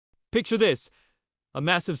Picture this, a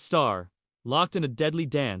massive star, locked in a deadly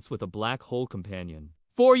dance with a black hole companion.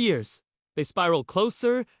 4 years. They spiral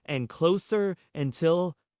closer and closer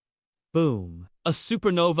until... boom. A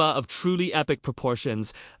supernova of truly epic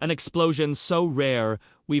proportions, an explosion so rare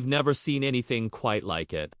we've never seen anything quite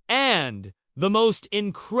like it. And the most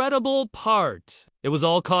incredible part, it was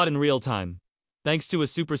all caught in real time. Thanks to a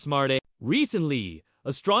super smart AI. Recently,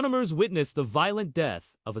 astronomers witnessed the violent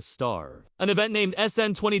death of a star. An event named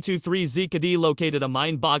SN223ZKD located a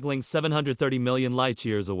mind-boggling 730 million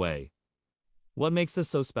light-years away. What makes this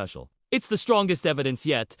so special? It's the strongest evidence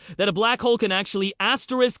yet that a black hole can actually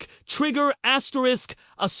trigger a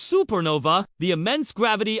supernova. The immense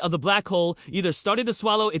gravity of the black hole either started to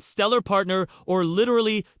swallow its stellar partner or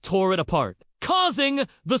literally tore it apart, causing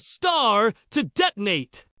the star to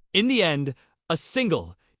detonate. In the end, a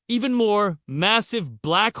single, even more massive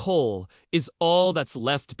black hole is all that's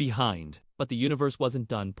left behind. But the universe wasn't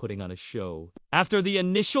done putting on a show. After the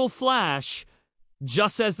initial flash,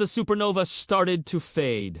 just as the supernova started to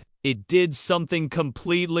fade, it did something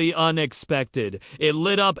completely unexpected. It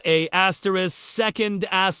lit up a second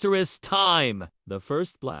time. The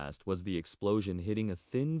first blast was the explosion hitting a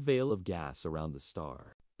thin veil of gas around the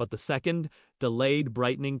star. But the second, delayed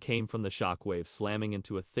brightening came from the shockwave slamming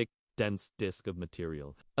into a thick, dense disk of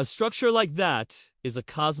material. A structure like that is a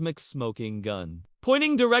cosmic smoking gun,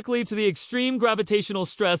 pointing directly to the extreme gravitational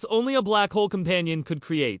stress only a black hole companion could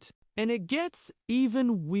create. And it gets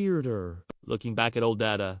even weirder. Looking back at old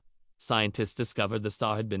data, scientists discovered the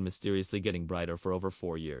star had been mysteriously getting brighter for over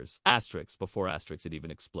 4 years. Before it even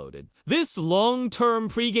exploded. This long-term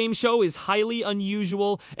pregame show is highly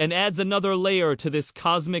unusual and adds another layer to this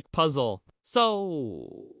cosmic puzzle.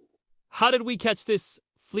 So, how did we catch this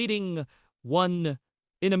fleeting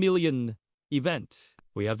 1-in-a-million event?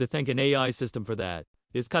 We have to thank an AI system for that.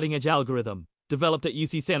 This cutting-edge algorithm, developed at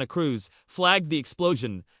UC Santa Cruz, flagged the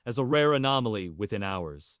explosion as a rare anomaly within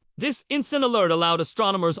hours. This instant alert allowed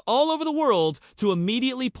astronomers all over the world to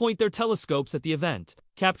immediately point their telescopes at the event,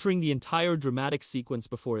 capturing the entire dramatic sequence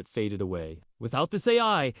before it faded away. Without this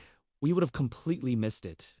AI, we would have completely missed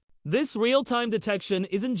it. This real-time detection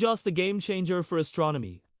isn't just a game-changer for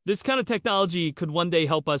astronomy. This kind of technology could one day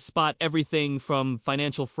help us spot everything from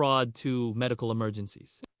financial fraud to medical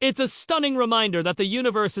emergencies. It's a stunning reminder that the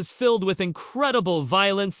universe is filled with incredible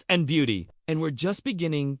violence and beauty, and we're just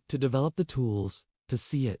beginning to develop the tools to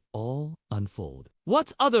see it all unfold.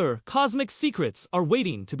 What other cosmic secrets are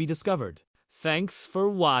waiting to be discovered? Thanks for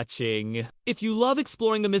watching. If you love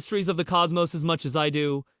exploring the mysteries of the cosmos as much as I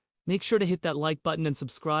do, make sure to hit that like button and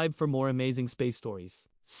subscribe for more amazing space stories.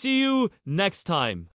 See you next time.